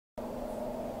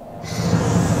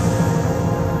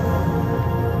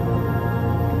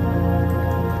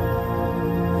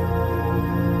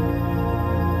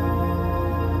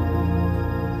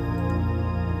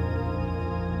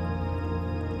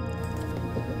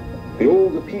The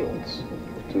old appeals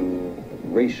to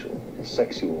racial,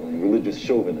 sexual, and religious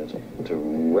chauvinism, to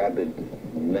rabid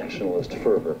nationalist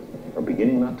fervor, are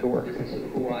beginning not to work. This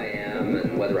is who I am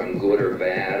and whether I'm good or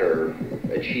bad or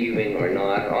achieving or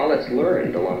not, all that's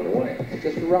learned along the way. It's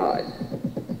just a ride.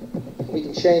 We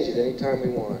can change it anytime we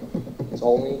want. It's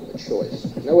only a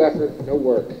choice. No effort, no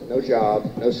work, no job,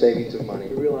 no savings of money.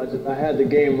 I realized that I had the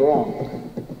game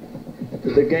wrong.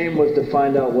 Because the game was to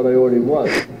find out what I already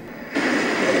was.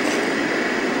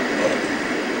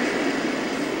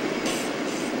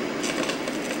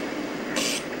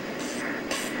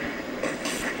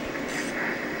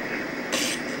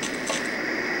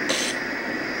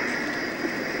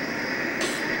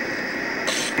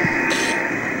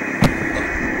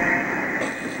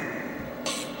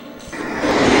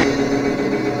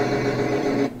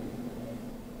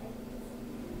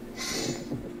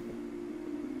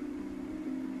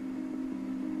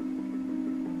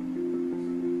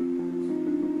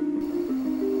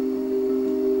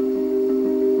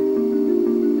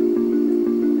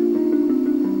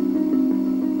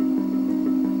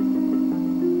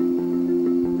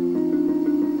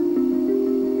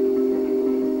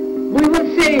 We were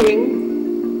saying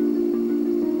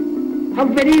how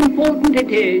very important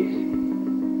it is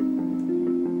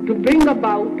to bring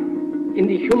about in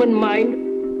the human mind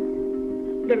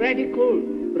the radical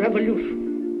revolution.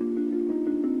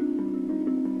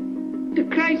 The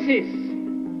crisis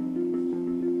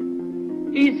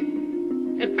is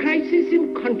a crisis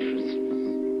in consciousness,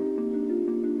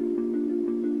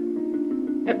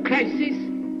 a crisis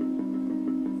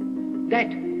that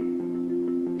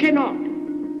cannot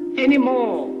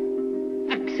anymore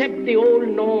accept the old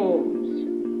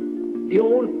norms, the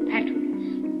old patterns,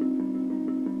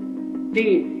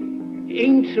 the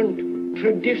ancient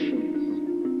traditions.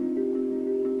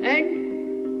 And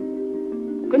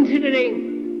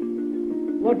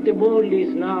considering what the world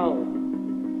is now,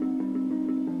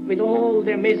 with all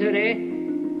the misery,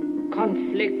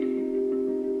 conflict,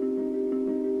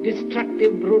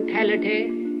 destructive brutality,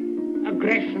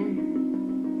 aggression,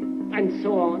 and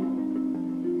so on,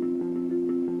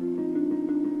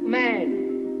 man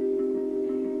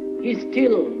is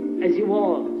still as he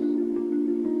was.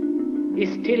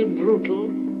 He's still brutal,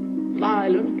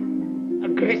 violent,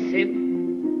 aggressive,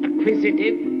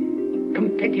 acquisitive,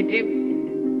 competitive,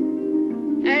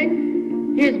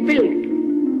 and he has built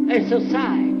a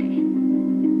society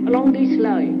along these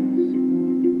lines.